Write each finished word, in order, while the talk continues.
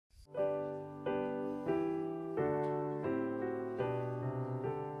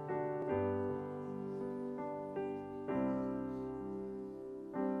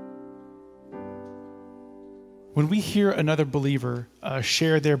When we hear another believer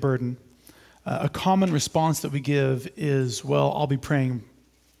share their burden, a common response that we give is, well, I'll be praying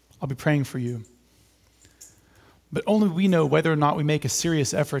for you. But only we know whether or not we make a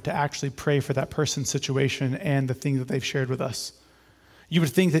serious effort to actually pray for that person's situation and the things that they've shared with us. You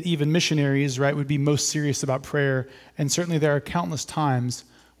would think that even missionaries, right, would be most serious about prayer, and certainly there are countless times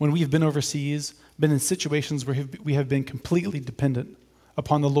when we've been overseas, been in situations where we have been completely dependent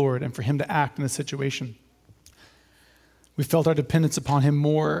upon the Lord and for Him to act in a situation. We felt our dependence upon Him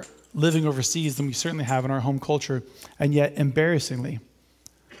more living overseas than we certainly have in our home culture, and yet, embarrassingly,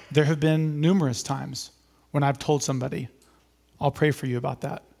 there have been numerous times when I've told somebody, I'll pray for you about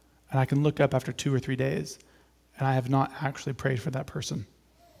that, and I can look up after 2 or 3 days, and I have not actually prayed for that person.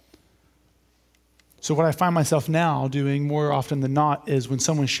 So what I find myself now doing more often than not is when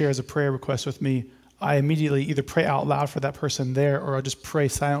someone shares a prayer request with me, I immediately either pray out loud for that person there, or I'll just pray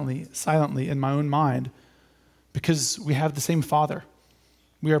silently in my own mind, because we have the same Father.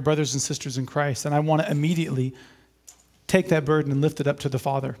 We are brothers and sisters in Christ, and I want to immediately take that burden and lift it up to the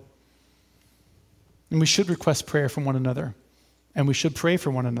Father. And we should request prayer from one another, and we should pray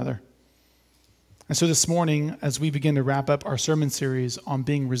for one another. And so this morning, as we begin to wrap up our sermon series on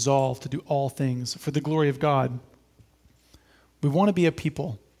being resolved to do all things for the glory of God, we want to be a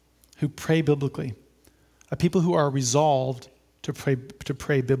people who pray biblically, a people who are resolved to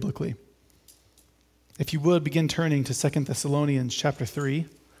pray biblically. If you would, begin turning to 2 Thessalonians chapter 3.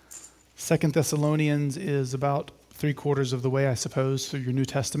 2 Thessalonians is about 3/4 of the way, I suppose, through your New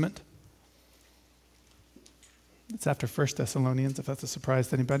Testament. It's after 1 Thessalonians, if that's a surprise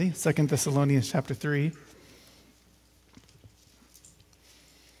to anybody. 2 Thessalonians chapter 3.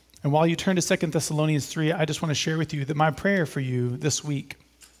 And while you turn to 2 Thessalonians 3, I just want to share with you that my prayer for you this week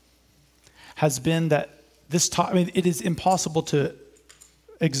has been that it is impossible to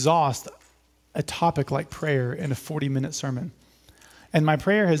exhaust a topic like prayer in a 40-minute sermon. And my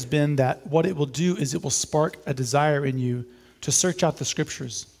prayer has been that what it will do is it will spark a desire in you to search out the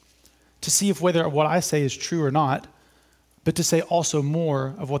scriptures, to see if whether what I say is true or not, but to say also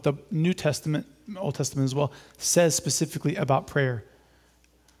more of what the New Testament, Old Testament as well, says specifically about prayer,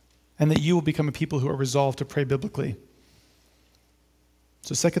 and that you will become a people who are resolved to pray biblically.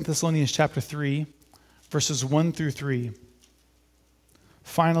 So 2 Thessalonians chapter 3, verses 1 through 3.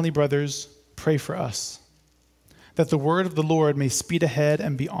 Finally, brothers, pray for us, that the word of the Lord may speed ahead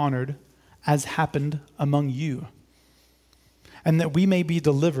and be honored, as happened among you, and that we may be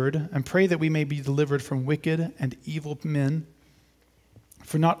delivered, and pray that we may be delivered from wicked and evil men.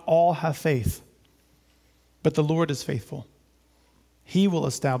 For not all have faith, but the Lord is faithful. He will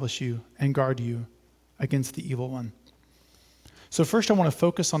establish you and guard you against the evil one. So first I want to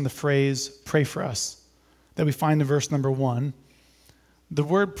focus on the phrase, pray for us, that we find in verse number 1. The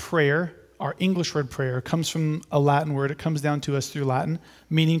word prayer, our English word prayer, comes from a Latin word. It comes down to us through Latin,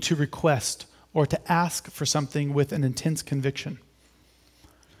 meaning to request or to ask for something with an intense conviction.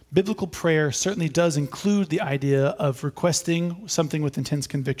 Biblical prayer certainly does include the idea of requesting something with intense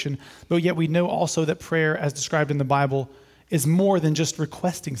conviction, but yet we know also that prayer, as described in the Bible, is more than just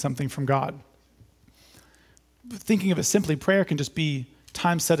requesting something from God. Thinking of it simply, prayer can just be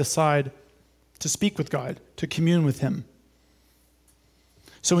time set aside to speak with God, to commune with Him.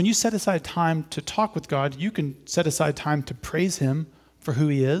 So when you set aside time to talk with God, you can set aside time to praise Him for who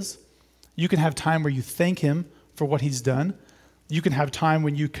He is. You can have time where you thank Him for what He's done. You can have time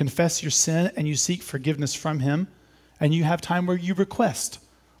when you confess your sin and you seek forgiveness from Him. And you have time where you request,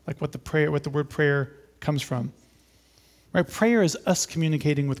 like what the word prayer comes from. Right? Prayer is us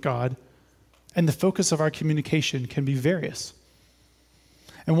communicating with God, and the focus of our communication can be various.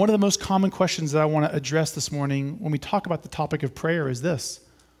 And one of the most common questions that I want to address this morning when we talk about the topic of prayer is this: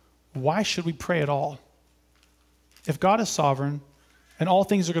 why should we pray at all? If God is sovereign and all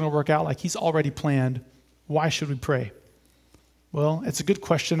things are going to work out like He's already planned, why should we pray? Well, it's a good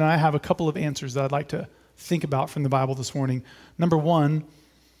question, and I have a couple of answers that I'd like to think about from the Bible this morning. Number one,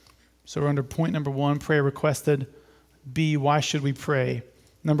 so we're under point number 1, prayer requested. B, why should we pray?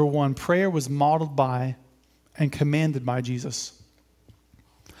 Number 1, prayer was modeled by and commanded by Jesus.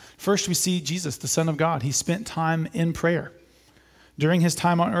 First, we see Jesus, the Son of God. He spent time in prayer. During His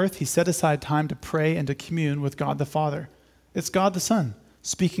time on earth, He set aside time to pray and to commune with God the Father. It's God the Son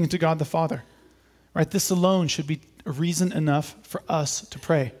speaking to God the Father. Right? This alone should be a reason enough for us to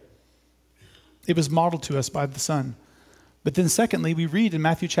pray. It was modeled to us by the Son. But then secondly, we read in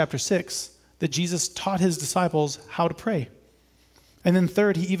Matthew chapter 6 that Jesus taught His disciples how to pray. And then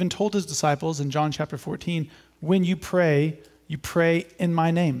third, He even told His disciples in John chapter 14, when you pray in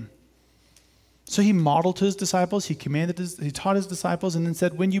my name. So He modeled to His disciples, He taught His disciples, and then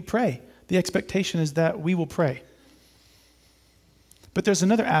said, when you pray, the expectation is that we will pray. But there's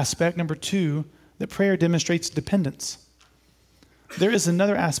another aspect, number 2, that prayer demonstrates dependence. There is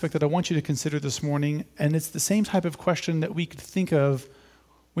another aspect that I want you to consider this morning, and it's the same type of question that we could think of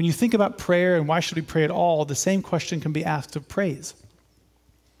when you think about prayer and why should we pray at all. The same question can be asked of praise.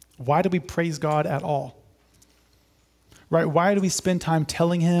 Why do we praise God at all? Right? Why do we spend time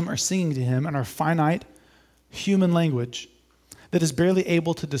telling him or singing to him in our finite human language that is barely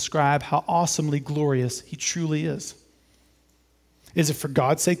able to describe how awesomely glorious he truly is? Is it for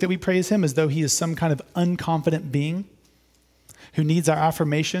God's sake that we praise him as though he is some kind of unconfident being who needs our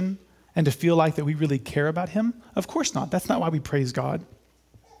affirmation and to feel like that we really care about him? Of course not. That's not why we praise God.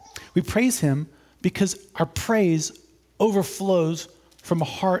 We praise him because our praise overflows from a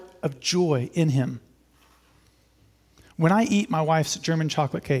heart of joy in him. When I eat my wife's German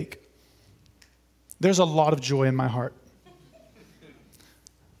chocolate cake, there's a lot of joy in my heart.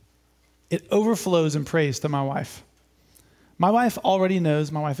 It overflows in praise to my wife. My wife already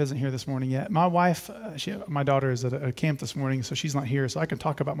knows. My wife isn't here this morning yet. My wife, my daughter is at a camp this morning, so she's not here. So I can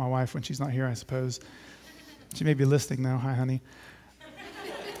talk about my wife when she's not here, I suppose. She may be listening now. Hi, honey.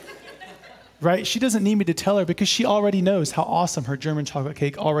 Right? She doesn't need me to tell her because she already knows how awesome her German chocolate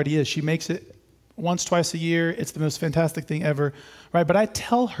cake already is. She makes it once, twice a year. It's the most fantastic thing ever. Right? But I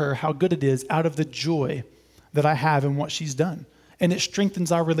tell her how good it is out of the joy that I have in what she's done. And it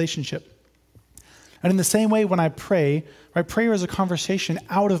strengthens our relationship. And in the same way, when I pray, right, prayer is a conversation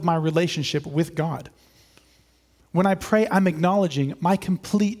out of my relationship with God. When I pray, I'm acknowledging my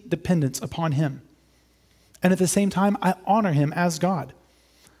complete dependence upon him. And at the same time, I honor him as God.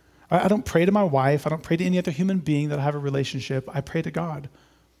 I don't pray to my wife. I don't pray to any other human being that I have a relationship. I pray to God.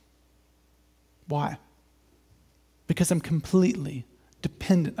 Why? Because I'm completely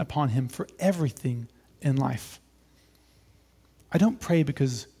dependent upon him for everything in life. I don't pray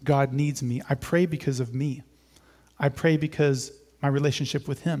because God needs me. I pray because of me. I pray because my relationship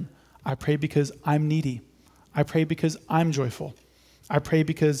with him. I pray because I'm needy. I pray because I'm joyful. I pray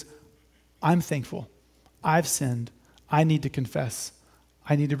because I'm thankful. I've sinned. I need to confess.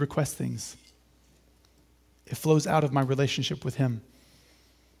 I need to request things. It flows out of my relationship with him.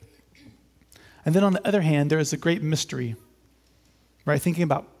 And then on the other hand, there is a great mystery, right? Thinking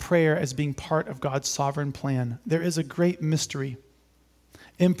about prayer as being part of God's sovereign plan. There is a great mystery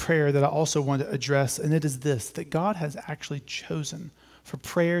in prayer that I also want to address, and it is this, that God has actually chosen for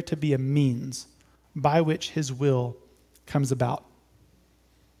prayer to be a means by which his will comes about.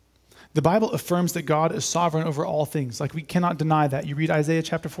 The Bible affirms that God is sovereign over all things. Like, we cannot deny that. You read Isaiah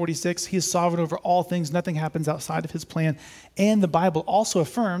chapter 46, he is sovereign over all things. Nothing happens outside of his plan. And the Bible also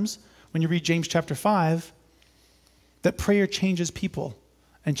affirms, when you read James chapter 5, that prayer changes people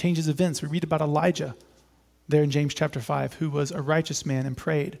and changes events. We read about Elijah there in James chapter 5, who was a righteous man and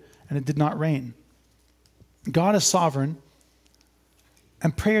prayed, and it did not rain. God is sovereign,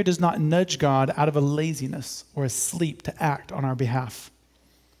 and prayer does not nudge God out of a laziness or a sleep to act on our behalf.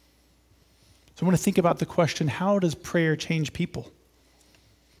 So I want to think about the question, how does prayer change people?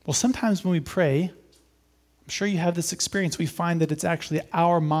 Well, sometimes when we pray, I'm sure you have this experience, we find that it's actually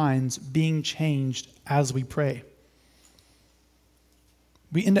our minds being changed as we pray.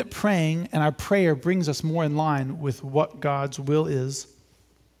 We end up praying, and our prayer brings us more in line with what God's will is,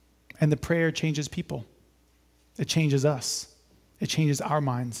 and the prayer changes people. It changes us. It changes our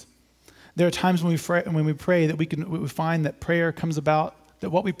minds. There are times when we pray that we find that prayer comes about, that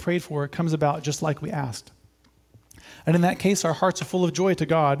what we prayed for comes about just like we asked. And in that case, our hearts are full of joy to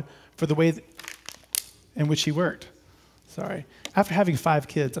God for the way in which he worked. Sorry. After having 5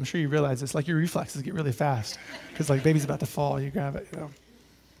 kids, I'm sure you realize this, like your reflexes get really fast because like baby's about to fall, you grab it, you know.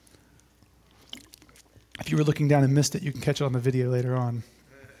 If you were looking down and missed it, you can catch it on the video later on.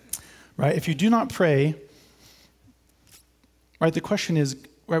 Right? If you do not pray, right, the question is,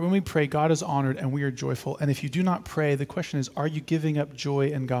 right, when we pray, God is honored and we are joyful. And if you do not pray, the question is, are you giving up joy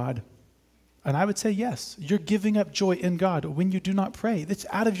in God? And I would say yes. You're giving up joy in God when you do not pray. It's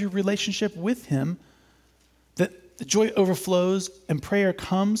out of your relationship with him that the joy overflows and prayer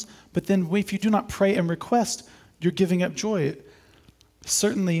comes. But then if you do not pray and request, you're giving up joy.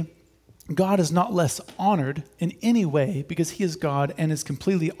 Certainly, God is not less honored in any way because he is God and is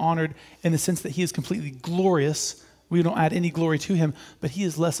completely honored in the sense that he is completely glorious. We don't add any glory to him, but he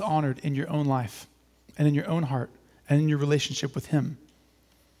is less honored in your own life and in your own heart and in your relationship with him.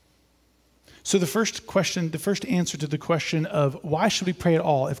 So the first answer to the question of why should we pray at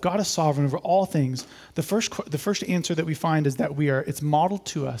all? If God is sovereign over all things, the first answer that we find is that it's modeled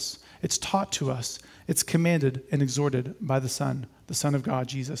to us, it's taught to us, it's commanded and exhorted by the Son of God,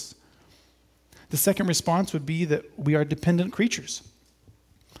 Jesus. The second response would be that we are dependent creatures.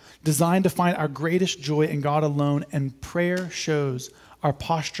 designed to find our greatest joy in God alone, and prayer shows our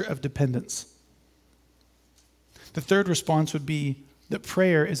posture of dependence. The third response would be that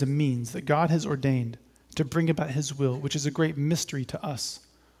prayer is a means that God has ordained to bring about his will, which is a great mystery to us.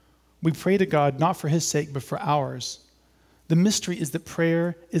 We pray to God not for his sake, but for ours. The mystery is that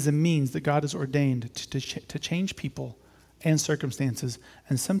prayer is a means that God has ordained to change people and circumstances,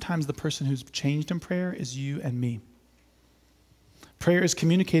 and sometimes the person who's changed in prayer is you and me. Prayer is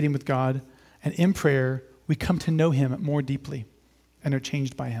communicating with God, and in prayer, we come to know him more deeply and are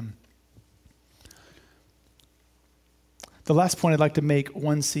changed by him. The last point I'd like to make,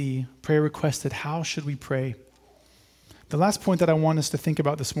 1C, prayer requested, how should we pray? The last point that I want us to think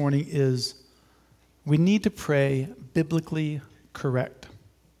about this morning is we need to pray biblically correct.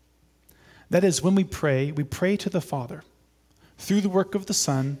 That is, when we pray to the Father through the work of the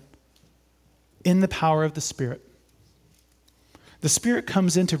Son in the power of the Spirit. The Spirit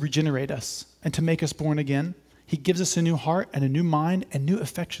comes in to regenerate us and to make us born again. He gives us a new heart and a new mind and new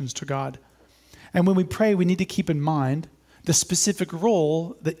affections to God. And when we pray, we need to keep in mind the specific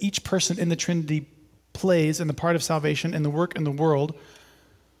role that each person in the Trinity plays in the part of salvation and the work in the world.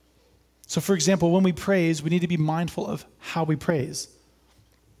 So, for example, when we praise, we need to be mindful of how we praise.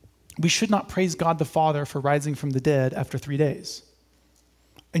 We should not praise God the Father for rising from the dead after 3 days.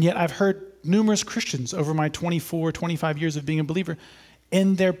 And yet I've heard numerous Christians over my 24, 25 years of being a believer,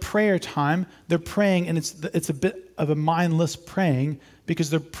 in their prayer time, they're praying, and it's a bit of a mindless praying because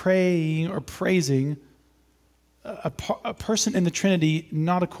they're praying or praising a person in the Trinity,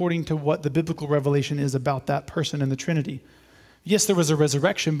 not according to what the biblical revelation is about that person in the Trinity. Yes, there was a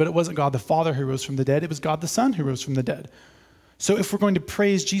resurrection, but it wasn't God the Father who rose from the dead. It was God the Son who rose from the dead. So if we're going to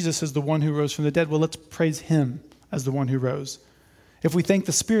praise Jesus as the one who rose from the dead, well, let's praise him as the one who rose. If we thank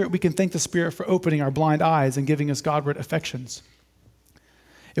the Spirit, we can thank the Spirit for opening our blind eyes and giving us Godward affections.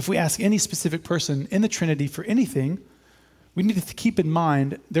 If we ask any specific person in the Trinity for anything, we need to keep in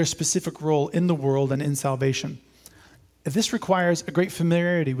mind their specific role in the world and in salvation. This requires a great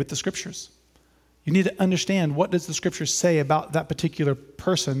familiarity with the Scriptures. You need to understand, what does the Scriptures say about that particular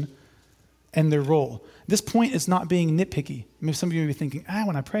person and their role. This point is not being nitpicky. Maybe some of you may be thinking,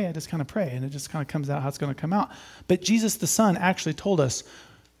 when I pray, I just kind of pray, and it just kind of comes out how it's going to come out. But Jesus the Son actually told us,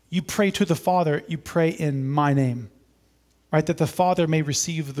 you pray to the Father, you pray in my name, right? That the Father may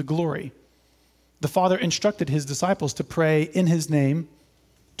receive the glory. The Father instructed his disciples to pray in his name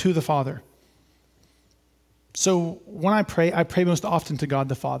to the Father. So when I pray most often to God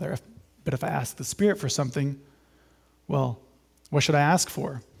the Father. But if I ask the Spirit for something, well, what should I ask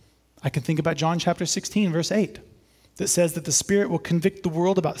for? I can think about John chapter 16, verse 8, that says that the Spirit will convict the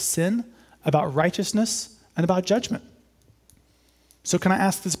world about sin, about righteousness, and about judgment. So can I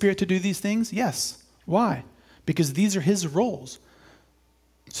ask the Spirit to do these things? Yes. Why? Because these are his roles.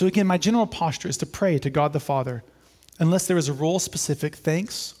 So again, my general posture is to pray to God the Father, unless there is a role-specific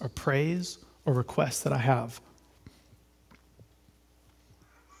thanks or praise or request that I have.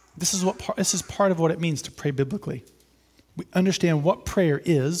 This is part of what it means to pray biblically. We understand what prayer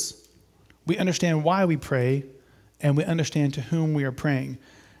is, we understand why we pray, and we understand to whom we are praying.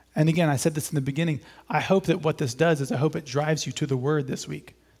 And again, I said this in the beginning, I hope that what this does is I hope it drives you to the Word this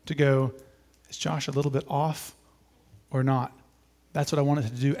week, to go, is Josh a little bit off or not? That's what I want it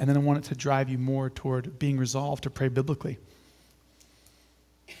to do, and then I want it to drive you more toward being resolved to pray biblically.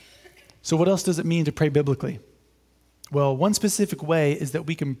 So what else does it mean to pray biblically? Well, one specific way is that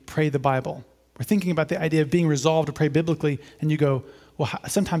we can pray the Bible. We're thinking about the idea of being resolved to pray biblically, and you go, well,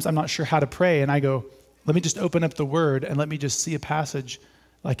 sometimes I'm not sure how to pray, and I go, let me just open up the Word and let me just see a passage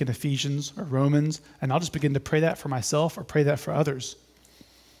like in Ephesians or Romans, and I'll just begin to pray that for myself or pray that for others.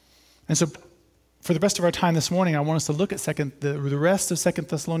 And so for the rest of our time this morning, I want us to look at the rest of 2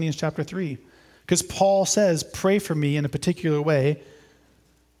 Thessalonians chapter 3, because Paul says, pray for me in a particular way.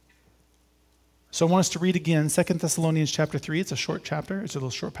 So I want us to read again 2 Thessalonians chapter 3. It's a short chapter. It's a little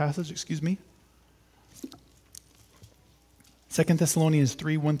short passage, excuse me. 2 Thessalonians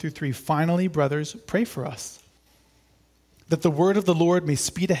 3, 1 through 3. Finally, brothers, pray for us, that the word of the Lord may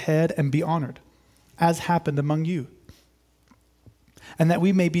speed ahead and be honored, as happened among you, and that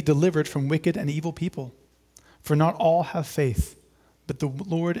we may be delivered from wicked and evil people. For not all have faith, but the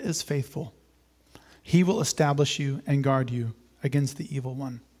Lord is faithful. He will establish you and guard you against the evil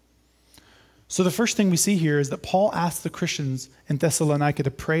one. So the first thing we see here is that Paul asked the Christians in Thessalonica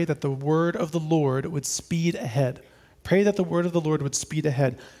to pray that the word of the Lord would speed ahead. Pray that the word of the Lord would speed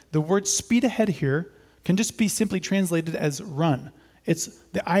ahead. The word speed ahead here can just be simply translated as run.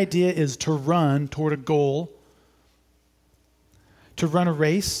 The idea is to run toward a goal, to run a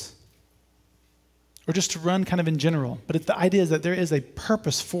race, or just to run kind of in general. But the idea is that there is a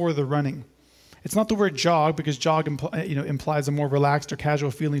purpose for the running. It's not the word jog, because jog implies a more relaxed or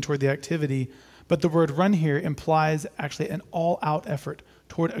casual feeling toward the activity, but the word run here implies actually an all-out effort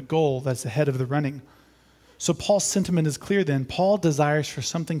toward a goal that's ahead of the running. So Paul's sentiment is clear then. Paul desires for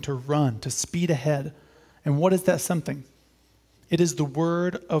something to run, to speed ahead. And what is that something? It is the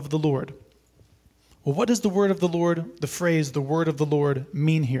word of the Lord. Well, what does the word of the Lord, the phrase, the word of the Lord,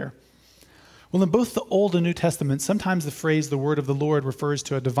 mean here? Well, in both the Old and New Testament, sometimes the phrase, the word of the Lord, refers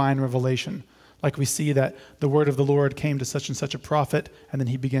to a divine revelation. Like we see that the word of the Lord came to such and such a prophet, and then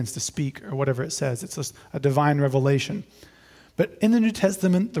he begins to speak, or whatever it says. It's just a divine revelation. But in the New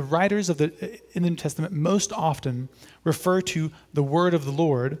Testament, the writers in the New Testament most often refer to the word of the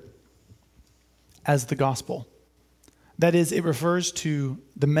Lord as the gospel. That is, it refers to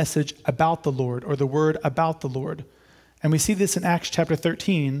the message about the Lord, or the word about the Lord. And we see this in Acts chapter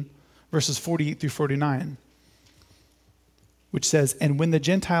 13, verses 48 through 49, which says, "And when the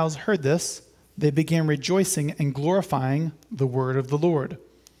Gentiles heard this, they began rejoicing and glorifying the word of the Lord.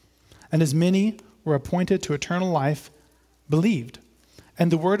 And as many were appointed to eternal life, believed.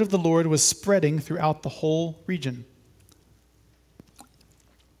 And the word of the Lord was spreading throughout the whole region."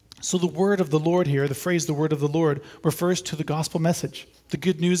 So the word of the Lord here, the phrase the word of the Lord, refers to the gospel message, the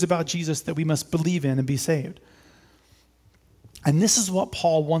good news about Jesus that we must believe in and be saved. And this is what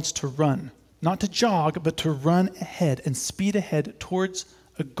Paul wants to run, not to jog, but to run ahead and speed ahead towards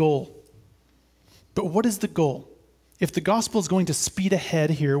a goal. But what is the goal? If the gospel is going to speed ahead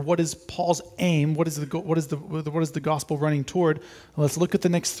here, what is Paul's aim? What is the gospel running toward? Well, let's look at the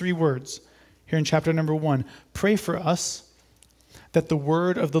next three words here in chapter number 1. Pray for us that the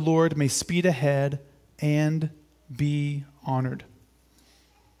word of the Lord may speed ahead and be honored.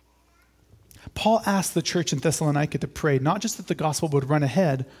 Paul asked the church in Thessalonica to pray, not just that the gospel would run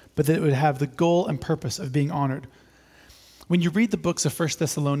ahead, but that it would have the goal and purpose of being honored. When you read the books of 1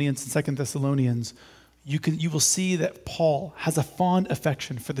 Thessalonians and 2 Thessalonians, you will see that Paul has a fond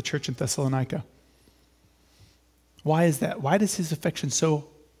affection for the church in Thessalonica. Why is that? Why is his affection so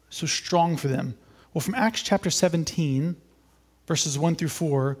strong for them? Well, from Acts chapter 17, verses 1 through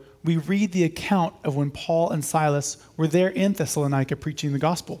 4, we read the account of when Paul and Silas were there in Thessalonica preaching the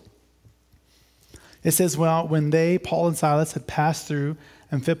gospel. It says, well, when Paul and Silas, had passed through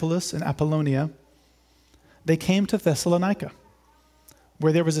Amphipolis and Apollonia, they came to Thessalonica,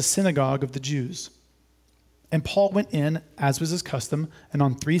 where there was a synagogue of the Jews. And Paul went in, as was his custom, and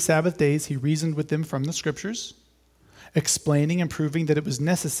on 3 Sabbath days he reasoned with them from the Scriptures, explaining and proving that it was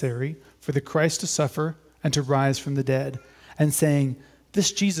necessary for the Christ to suffer and to rise from the dead, and saying,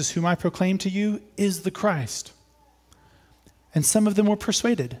 "This Jesus whom I proclaim to you is the Christ." And some of them were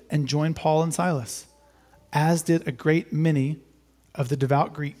persuaded and joined Paul and Silas, as did a great many of the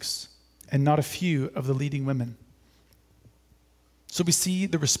devout Greeks, and not a few of the leading women. So we see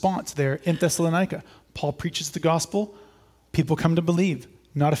the response there in Thessalonica. Paul preaches the gospel, people come to believe.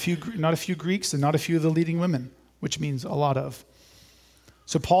 Not a few Greeks and not a few of the leading women, which means a lot of.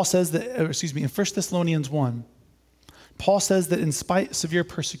 So Paul says that, in 1 Thessalonians 1, Paul says that in spite of severe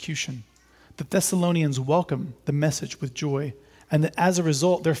persecution, the Thessalonians welcomed the message with joy, and that as a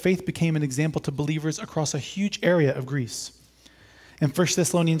result, their faith became an example to believers across a huge area of Greece. In 1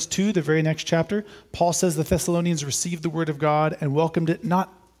 Thessalonians 2, the very next chapter, Paul says the Thessalonians received the word of God and welcomed it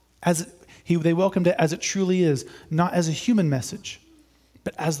they welcomed it as it truly is, not as a human message,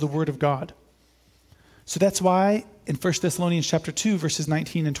 but as the word of God. So that's why in 1 Thessalonians chapter 2, verses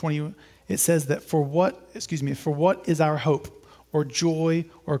 19 and 20, it says that for what is our hope or joy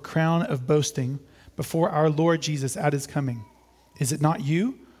or crown of boasting before our Lord Jesus at his coming? Is it not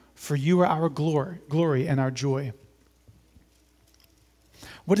you? For you are our glory and our joy.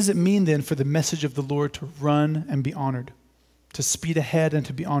 What does it mean then for the message of the Lord to run and be honored, to speed ahead and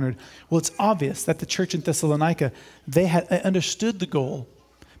to be honored? Well, it's obvious that the church in Thessalonica, they had understood the goal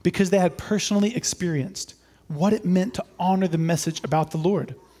because they had personally experienced what it meant to honor the message about the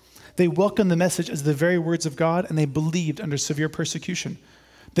Lord. They welcomed the message as the very words of God, and they believed under severe persecution.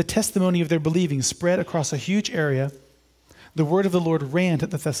 The testimony of their believing spread across a huge area. The word of the Lord ran to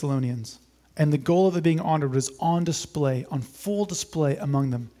the Thessalonians, and the goal of it being honored was on display, on full display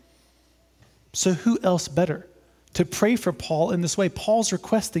among them. So who else better to pray for Paul in this way? Paul's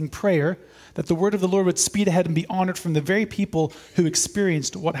requesting prayer that the word of the Lord would speed ahead and be honored from the very people who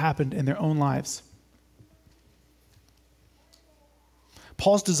experienced what happened in their own lives.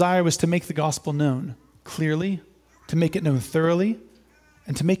 Paul's desire was to make the gospel known clearly, to make it known thoroughly,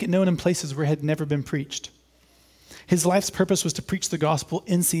 and to make it known in places where it had never been preached. His life's purpose was to preach the gospel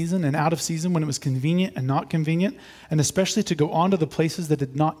in season and out of season when it was convenient and not convenient, and especially to go on to the places that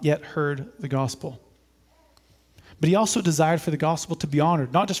had not yet heard the gospel. But he also desired for the gospel to be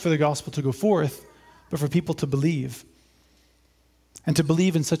honored, not just for the gospel to go forth, but for people to believe. And to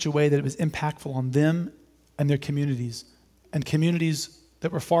believe in such a way that it was impactful on them and their communities, and communities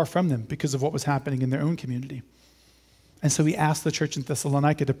that were far from them because of what was happening in their own community. And so he asked the church in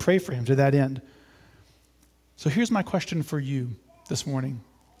Thessalonica to pray for him to that end. So here's my question for you this morning.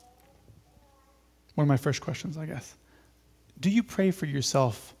 One of my first questions, I guess. Do you pray for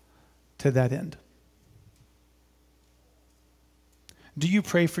yourself to that end? Do you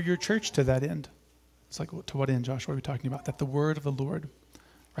pray for your church to that end? It's like, to what end, Josh? What are we talking about? That the word of the Lord,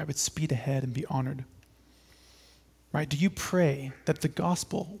 right, would speed ahead and be honored. Right? Do you pray that the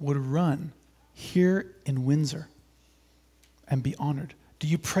gospel would run here in Windsor and be honored? Do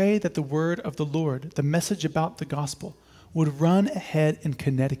you pray that the word of the Lord, the message about the gospel, would run ahead in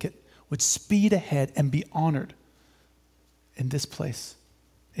Connecticut, would speed ahead and be honored in this place,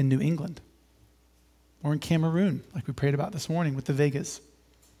 in New England, or in Cameroon, like we prayed about this morning with the Vegas?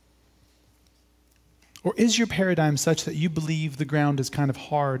 Or is your paradigm such that you believe the ground is kind of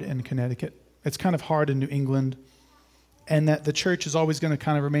hard in Connecticut, it's kind of hard in New England, and that the church is always going to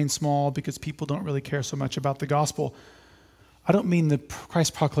kind of remain small because people don't really care so much about the gospel? I don't mean the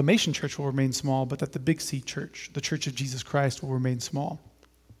Christ Proclamation Church will remain small, but that the Big C Church, the Church of Jesus Christ, will remain small.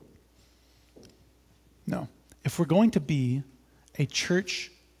 No. If we're going to be a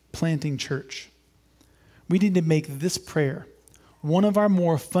church planting church, we need to make this prayer one of our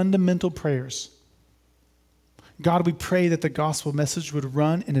more fundamental prayers. God, we pray that the gospel message would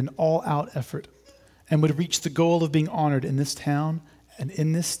run in an all-out effort and would reach the goal of being honored in this town and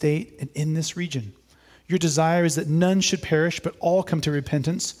in this state and in this region. Your desire is that none should perish, but all come to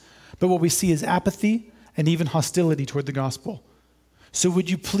repentance. But what we see is apathy and even hostility toward the gospel. So would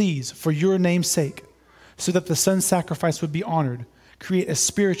you please, for your name's sake, so that the Son's sacrifice would be honored, create a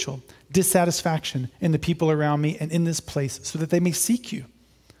spiritual dissatisfaction in the people around me and in this place so that they may seek you.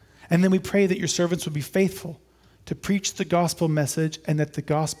 And then we pray that your servants would be faithful to preach the gospel message and that the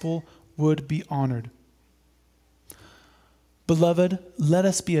gospel would be honored. Beloved, let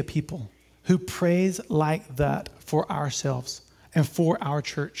us be a people who prays like that for ourselves and for our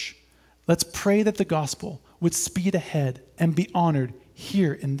church. Let's pray that the gospel would speed ahead and be honored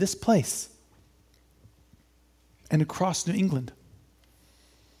here in this place and across New England.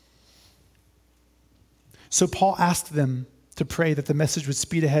 So Paul asked them to pray that the message would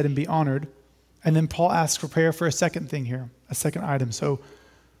speed ahead and be honored. And then Paul asks for prayer for a second thing here, a second item. So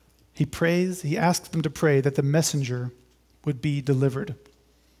he asks them to pray that the messenger would be delivered.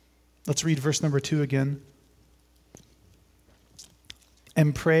 Let's read verse number 2 again.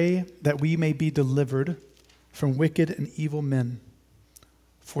 And pray that we may be delivered from wicked and evil men,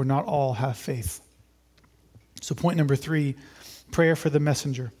 for not all have faith. So point number 3, prayer for the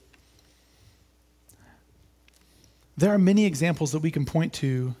messenger. There are many examples that we can point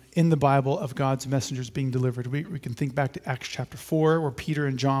to in the Bible of God's messengers being delivered. We can think back to Acts chapter 4, where Peter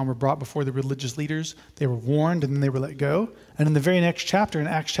and John were brought before the religious leaders. They were warned and then they were let go. And in the very next chapter, in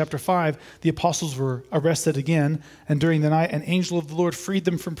Acts chapter 5, the apostles were arrested again. And during the night, an angel of the Lord freed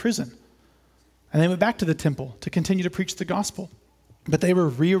them from prison. And they went back to the temple to continue to preach the gospel. But they were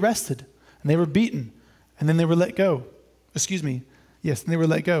rearrested and they were beaten. And then they were let go. And they were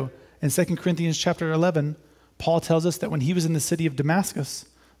let go. In 2 Corinthians chapter 11, Paul tells us that when he was in the city of Damascus,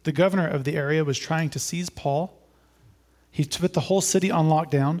 the governor of the area was trying to seize Paul. He put the whole city on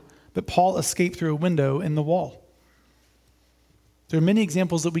lockdown, but Paul escaped through a window in the wall. There are many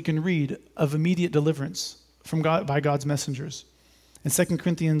examples that we can read of immediate deliverance from God by God's messengers. In 2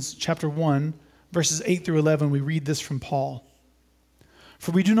 Corinthians chapter 1, verses 8 through 11, we read this from Paul.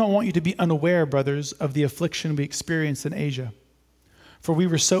 For we do not want you to be unaware, brothers, of the affliction we experienced in Asia. For we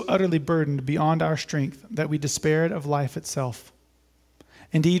were so utterly burdened beyond our strength that we despaired of life itself.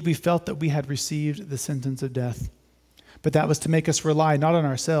 Indeed, we felt that we had received the sentence of death. But that was to make us rely not on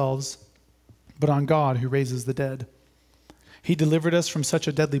ourselves, but on God who raises the dead. He delivered us from such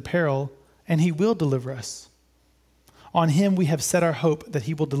a deadly peril, and he will deliver us. On him we have set our hope that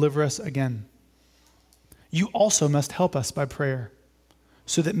he will deliver us again. You also must help us by prayer,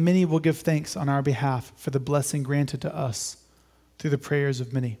 so that many will give thanks on our behalf for the blessing granted to us through the prayers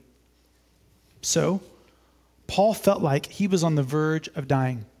of many. So, Paul felt like he was on the verge of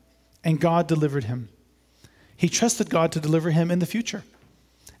dying, and God delivered him. He trusted God to deliver him in the future.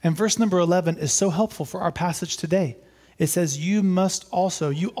 And verse number 11 is so helpful for our passage today. It says, you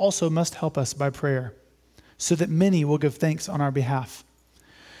also must help us by prayer, so that many will give thanks on our behalf.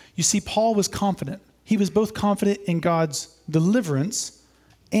 You see, Paul was confident. He was both confident in God's deliverance,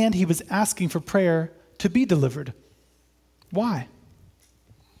 and he was asking for prayer to be delivered. Why?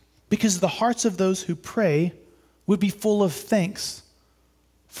 Because the hearts of those who pray would be full of thanks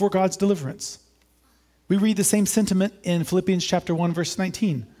for God's deliverance. We read the same sentiment in Philippians chapter 1, verse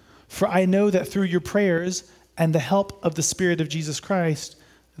 19. For I know that through your prayers and the help of the Spirit of Jesus Christ,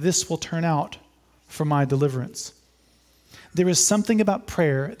 this will turn out for my deliverance. There is something about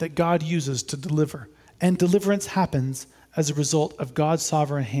prayer that God uses to deliver, and deliverance happens as a result of God's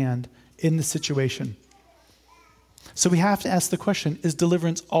sovereign hand in the situation. So we have to ask the question, is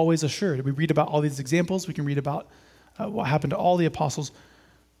deliverance always assured? We read about all these examples. We can read about what happened to all the apostles.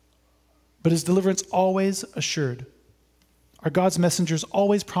 But is deliverance always assured? Are God's messengers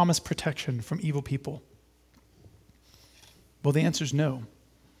always promised protection from evil people? Well, the answer is no.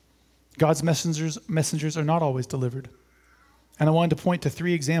 God's messengers are not always delivered. And I wanted to point to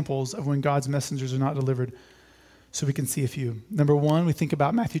 3 examples of when God's messengers are not delivered so we can see a few. Number 1, we think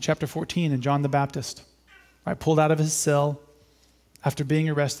about Matthew chapter 14 and John the Baptist, right, pulled out of his cell after being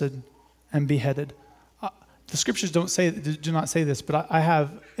arrested and beheaded. The scriptures do not say this, but I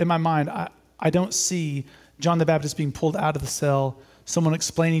have in my mind, I don't see John the Baptist being pulled out of the cell, someone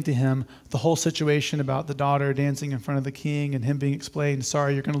explaining to him the whole situation about the daughter dancing in front of the king and him being explained,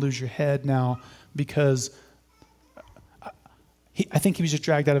 sorry, you're going to lose your head now, because I think he was just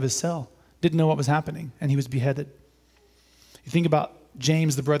dragged out of his cell, didn't know what was happening, and he was beheaded. You think about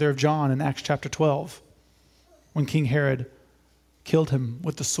James, the brother of John, in Acts chapter 12, when King Herod killed him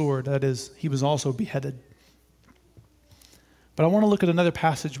with the sword, that is, he was also beheaded. But I want to look at another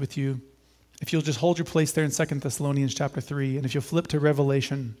passage with you. If you'll just hold your place there in 2 Thessalonians chapter 3, and if you'll flip to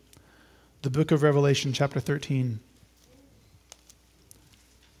Revelation, the book of Revelation chapter 13.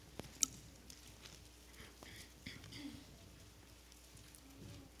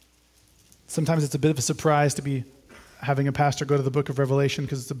 Sometimes it's a bit of a surprise to be having a pastor go to the book of Revelation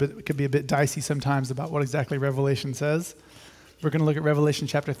because it could be a bit dicey sometimes about what exactly Revelation says. We're going to look at Revelation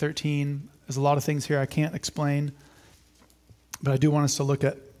chapter 13. There's a lot of things here I can't explain, but I do want us to look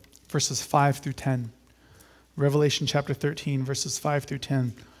at verses 5 through 10. Revelation chapter 13, verses 5 through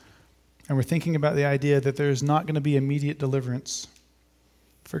 10. And we're thinking about the idea that there's not going to be immediate deliverance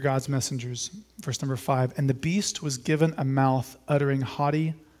for God's messengers. Verse number 5, and the beast was given a mouth uttering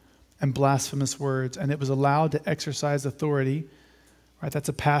haughty and blasphemous words, and it was allowed to exercise authority. Right, that's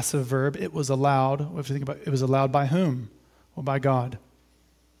a passive verb. It was allowed. We have to think about it was allowed by whom? Well, by God.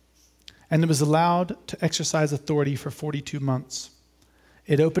 And it was allowed to exercise authority for 42 months.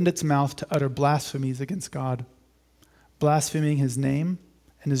 It opened its mouth to utter blasphemies against God, blaspheming his name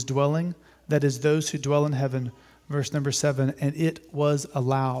and his dwelling, that is, those who dwell in heaven. Verse number 7, and it was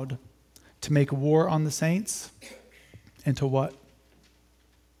allowed to make war on the saints and to what?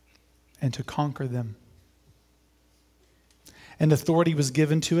 And to conquer them. And authority was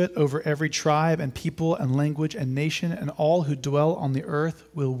given to it over every tribe and people and language and nation, and all who dwell on the earth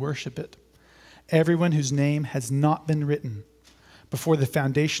will worship it. Everyone whose name has not been written before the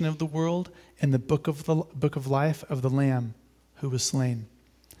foundation of the world in the book of life of the Lamb who was slain.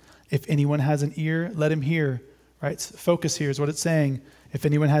 If anyone has an ear, let him hear. Right? Focus here is what it's saying. If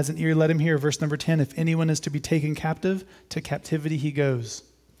anyone has an ear, let him hear. Verse number 10, if anyone is to be taken captive, to captivity he goes.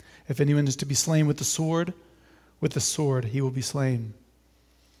 If anyone is to be slain with the sword he will be slain.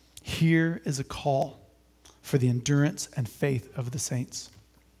 Here is a call for the endurance and faith of the saints.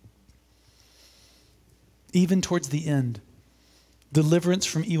 Even towards the end, deliverance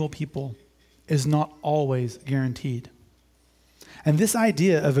from evil people is not always guaranteed. And this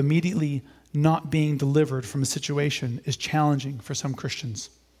idea of immediately not being delivered from a situation is challenging for some Christians.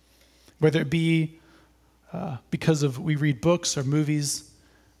 Whether it be because we read books or movies.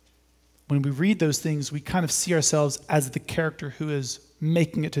 When we read those things, we kind of see ourselves as the character who is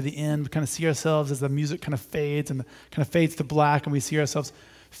making it to the end. We kind of see ourselves as the music kind of fades and kind of fades to black, and we see ourselves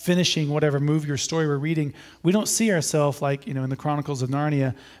finishing whatever movie or story we're reading. We don't see ourselves like, in the Chronicles of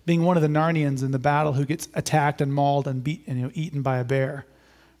Narnia, being one of the Narnians in the battle who gets attacked and mauled and beat and eaten by a bear.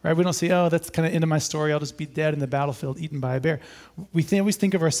 Right? We don't see, that's kind of end of my story. I'll just be dead in the battlefield, eaten by a bear. We always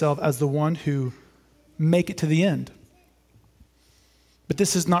think of ourselves as the one who make it to the end. But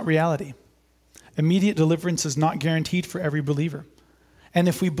this is not reality. Immediate deliverance is not guaranteed for every believer. And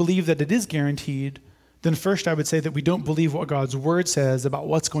if we believe that it is guaranteed, then first I would say that we don't believe what God's word says about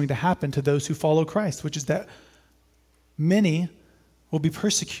what's going to happen to those who follow Christ, which is that many will be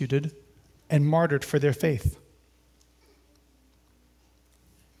persecuted and martyred for their faith.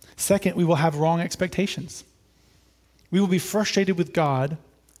 Second, we will have wrong expectations. We will be frustrated with God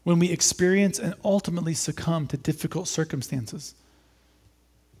when we experience and ultimately succumb to difficult circumstances.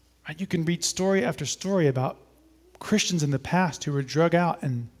 You can read story after story about Christians in the past who were drug out,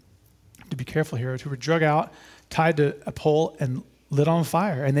 and I have to be careful here, who were drug out, tied to a pole, and lit on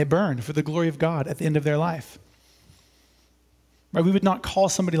fire, and they burned for the glory of God at the end of their life. Right? We would not call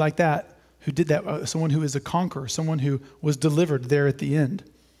somebody like that who did that someone who is a conqueror, someone who was delivered there at the end.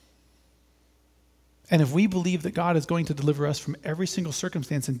 And if we believe that God is going to deliver us from every single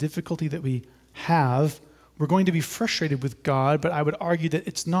circumstance and difficulty that we have, we're going to be frustrated with God, but I would argue that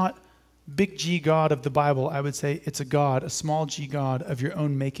it's not big G God of the Bible. I would say it's a God, a small g God of your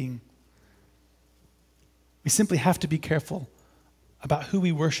own making. We simply have to be careful about who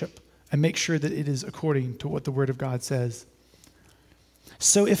we worship and make sure that it is according to what the Word of God says.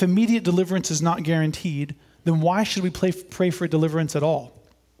 So if immediate deliverance is not guaranteed, then why should we pray for deliverance at all?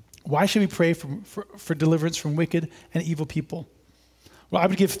 Why should we pray for deliverance from wicked and evil people? Well, I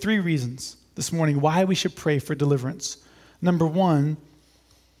would give 3 reasons this morning why we should pray for deliverance. Number 1,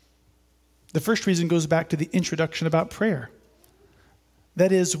 the first reason goes back to the introduction about prayer.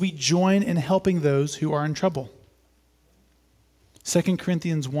 That is, we join in helping those who are in trouble. 2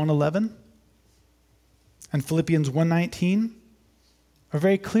 Corinthians 1:11 and Philippians 1:19 are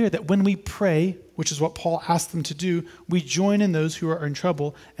very clear that when we pray, which is what Paul asked them to do, we join in those who are in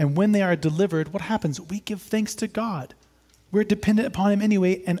trouble, and when they are delivered, what happens? We give thanks to God. We're dependent upon Him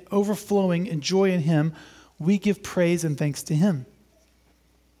anyway, and overflowing in joy in Him, we give praise and thanks to Him.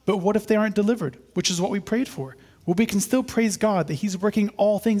 But what if they aren't delivered, which is what we prayed for? Well, we can still praise God that He's working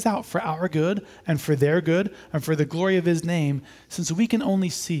all things out for our good and for their good and for the glory of His name, since we can only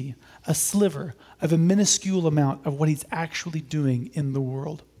see a sliver of a minuscule amount of what He's actually doing in the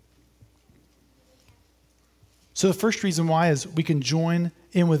world. So the first reason why is we can join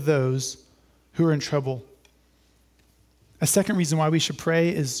in with those who are in trouble. A second reason why we should pray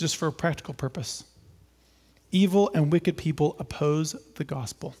is just for a practical purpose. Evil and wicked people oppose the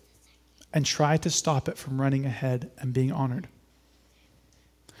gospel and try to stop it from running ahead and being honored.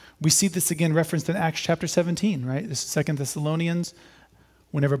 We see this again referenced in Acts chapter 17, right? This is 2 Thessalonians.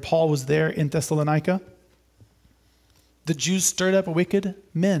 Whenever Paul was there in Thessalonica, the Jews stirred up wicked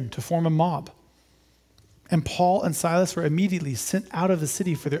men to form a mob. And Paul and Silas were immediately sent out of the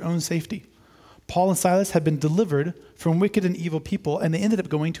city for their own safety. Paul and Silas had been delivered from wicked and evil people, and they ended up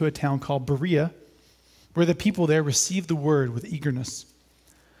going to a town called Berea, where the people there received the word with eagerness.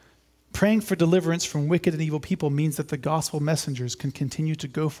 Praying for deliverance from wicked and evil people means that the gospel messengers can continue to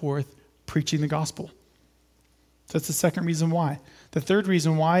go forth preaching the gospel. So that's the second reason why. The third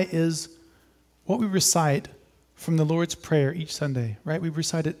reason why is what we recite from the Lord's Prayer each Sunday, right? We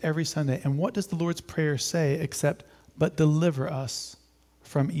recite it every Sunday. And what does the Lord's Prayer say except, but deliver us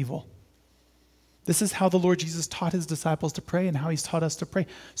from evil? This is how the Lord Jesus taught His disciples to pray and how He's taught us to pray.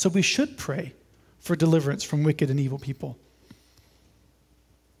 So we should pray for deliverance from wicked and evil people.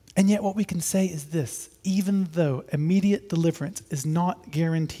 And yet what we can say is this: even though immediate deliverance is not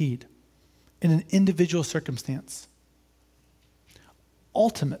guaranteed in an individual circumstance,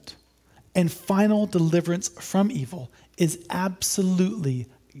 ultimate and final deliverance from evil is absolutely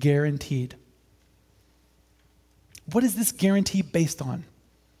guaranteed. What is this guarantee based on?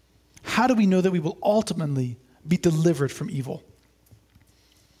 How do we know that we will ultimately be delivered from evil?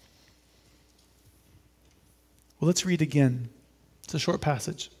 Well, let's read again. It's a short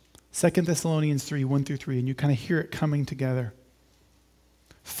passage. 2 Thessalonians 3, 1-3, and you kind of hear it coming together.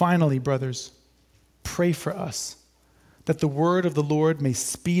 Finally, brothers, pray for us, that the word of the Lord may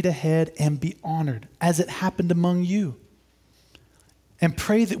speed ahead and be honored, as it happened among you. And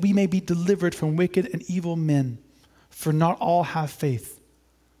pray that we may be delivered from wicked and evil men, for not all have faith.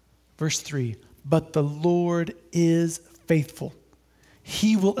 Verse 3, but the Lord is faithful.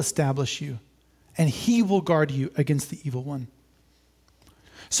 He will establish you, and He will guard you against the evil one.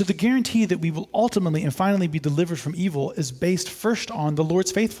 So the guarantee that we will ultimately and finally be delivered from evil is based first on the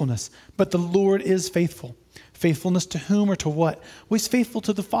Lord's faithfulness. But the Lord is faithful. Faithfulness to whom or to what? Well, He's faithful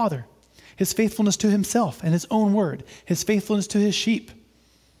to the Father. His faithfulness to Himself and His own word. His faithfulness to His sheep.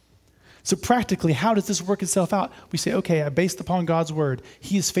 So practically, how does this work itself out? We say, okay, based upon God's word,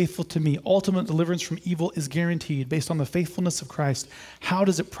 He is faithful to me. Ultimate deliverance from evil is guaranteed based on the faithfulness of Christ. How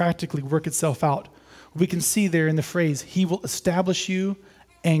does it practically work itself out? We can see there in the phrase, He will establish you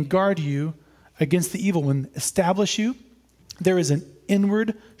and guard you against the evil one. Establish you. There is an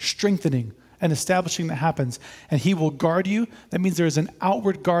inward strengthening and establishing that happens. And He will guard you. That means there is an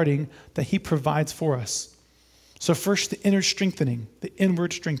outward guarding that He provides for us. So first, the inner strengthening, the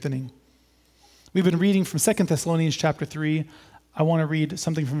inward strengthening. We've been reading from 2 Thessalonians chapter 3. I want to read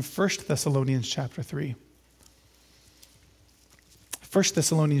something from 1 Thessalonians chapter 3. 1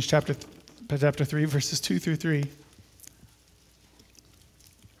 Thessalonians chapter 3, verses 2-3.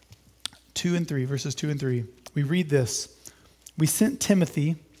 2 and 3, verses 2 and 3. We read this. We sent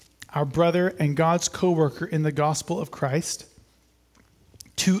Timothy, our brother and God's co-worker in the gospel of Christ,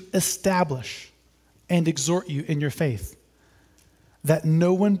 to establish and exhort you in your faith, that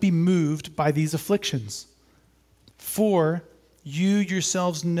no one be moved by these afflictions. For you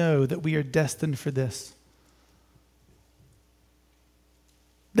yourselves know that we are destined for this.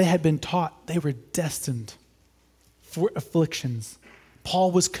 They had been taught they were destined for afflictions.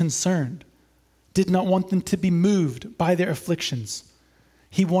 Paul was concerned, did not want them to be moved by their afflictions.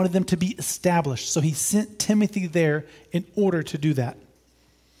 He wanted them to be established. So he sent Timothy there in order to do that.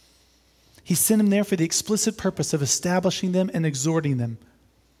 He sent him there for the explicit purpose of establishing them and exhorting them.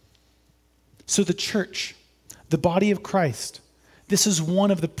 So the church, the body of Christ, this is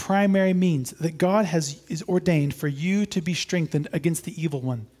one of the primary means that God is ordained for you to be strengthened against the evil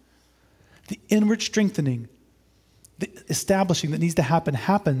one. The inward strengthening, the establishing that needs to happen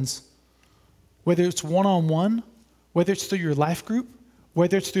happens whether it's one-on-one, whether it's through your life group,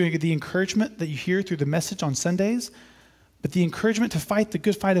 whether it's through the encouragement that you hear through the message on Sundays. But the encouragement to fight the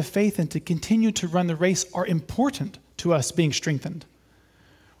good fight of faith and to continue to run the race are important to us being strengthened.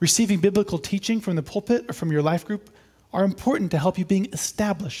 Receiving biblical teaching from the pulpit or from your life group are important to help you being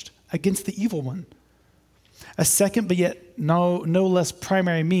established against the evil one. A second, but yet no less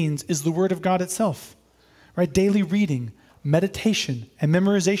primary means is the Word of God itself. Right? Daily reading, meditation, and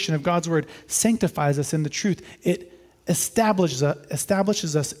memorization of God's Word sanctifies us in the truth. It establishes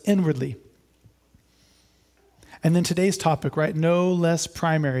us inwardly. And then today's topic, right, no less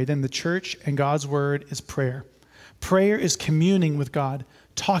primary than the church and God's Word is prayer. Prayer is communing with God,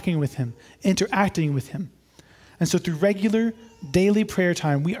 talking with Him, interacting with Him. And so through regular daily prayer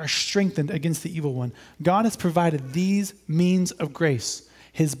time, we are strengthened against the evil one. God has provided these means of grace,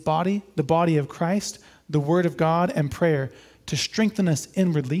 His body, the body of Christ, the Word of God, and prayer to strengthen us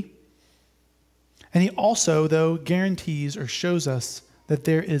inwardly. And He also, though, guarantees or shows us that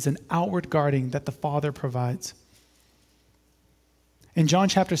there is an outward guarding that the Father provides. In John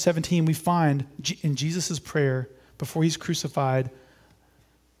chapter 17, we find in Jesus' prayer before He's crucified,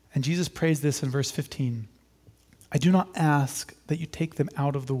 and Jesus prays this in verse 15. I do not ask that you take them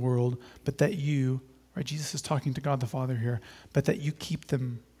out of the world, but that you, right, Jesus is talking to God the Father here, but that you keep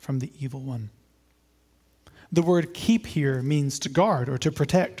them from the evil one. The word keep here means to guard or to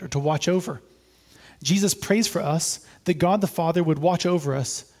protect or to watch over. Jesus prays for us that God the Father would watch over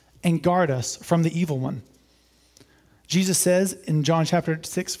us and guard us from the evil one. Jesus says in John chapter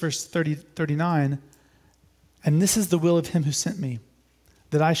 6, verse 39, and this is the will of Him who sent me,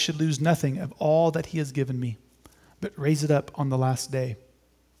 that I should lose nothing of all that He has given me, but raise it up on the last day.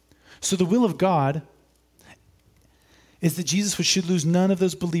 So the will of God is that Jesus should lose none of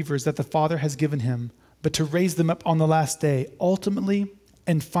those believers that the Father has given Him, but to raise them up on the last day, ultimately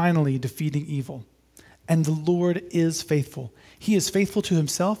and finally defeating evil. And the Lord is faithful. He is faithful to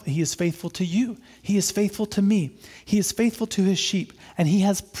Himself. He is faithful to you. He is faithful to me. He is faithful to His sheep. And He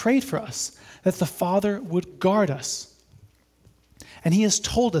has prayed for us that the Father would guard us. And He has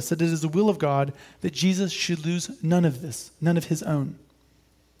told us that it is the will of God that Jesus should lose none of this, none of His own.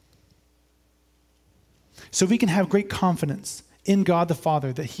 So we can have great confidence in God the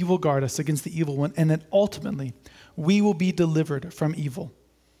Father that He will guard us against the evil one and that ultimately we will be delivered from evil.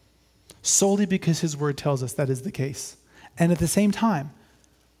 Solely because His Word tells us that is the case. And at the same time,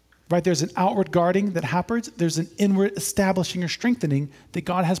 right, there's an outward guarding that happens. There's an inward establishing or strengthening that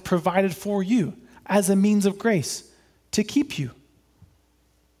God has provided for you as a means of grace to keep you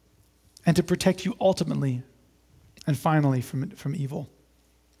and to protect you ultimately and finally from evil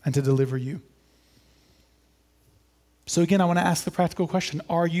and to deliver you. So again, I want to ask the practical question,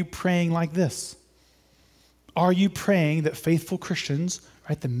 are you praying like this? Are you praying that faithful Christians,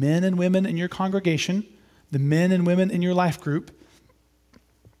 right, the men and women in your congregation, the men and women in your life group,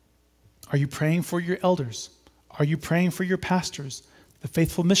 are you praying for your elders? Are you praying for your pastors, the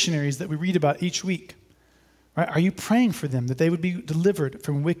faithful missionaries that we read about each week? Right? Are you praying for them that they would be delivered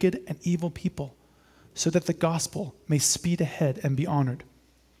from wicked and evil people so that the gospel may speed ahead and be honored?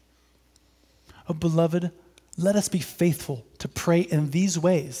 Oh, beloved, let us be faithful to pray in these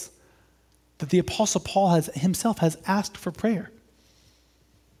ways that the Apostle Paul himself has asked for prayer.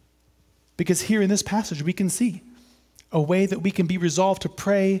 Because here in this passage, we can see a way that we can be resolved to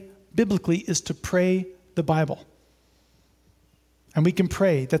pray biblically is to pray the Bible. And we can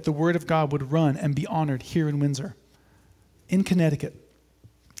pray that the Word of God would run and be honored here in Windsor, in Connecticut,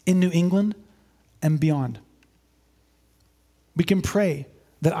 in New England, and beyond. We can pray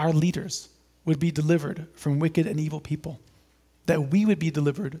that our leaders would be delivered from wicked and evil people, that we would be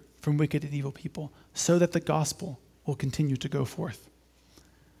delivered from wicked and evil people, so that the gospel will continue to go forth.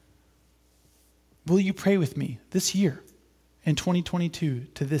 Will you pray with me this year in 2022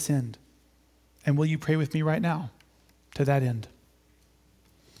 to this end? And will you pray with me right now to that end?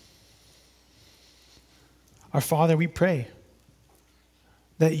 Our Father, we pray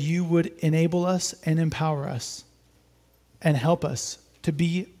that you would enable us and empower us and help us to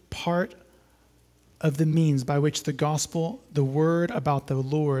be part of the means by which the gospel, the word about the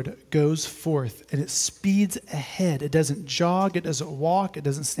Lord, goes forth, and it speeds ahead. It doesn't jog, it doesn't walk, it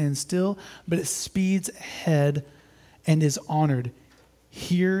doesn't stand still, but it speeds ahead and is honored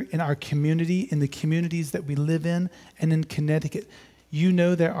here in our community, in the communities that we live in, and in Connecticut. You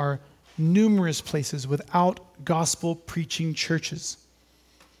know there are numerous places without gospel preaching churches.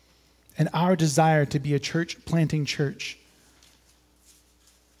 And our desire to be a church planting church,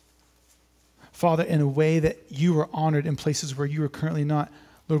 Father, in a way that you are honored in places where you are currently not.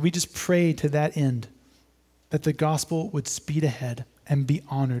 Lord, we just pray to that end, that the gospel would speed ahead and be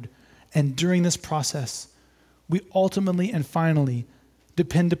honored. And during this process, we ultimately and finally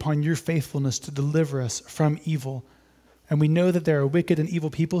depend upon your faithfulness to deliver us from evil. And we know that there are wicked and evil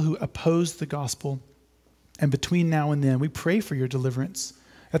people who oppose the gospel. And between now and then, we pray for your deliverance,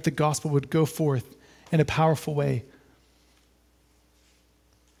 that the gospel would go forth in a powerful way.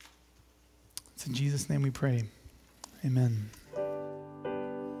 It's in Jesus' name we pray. Amen.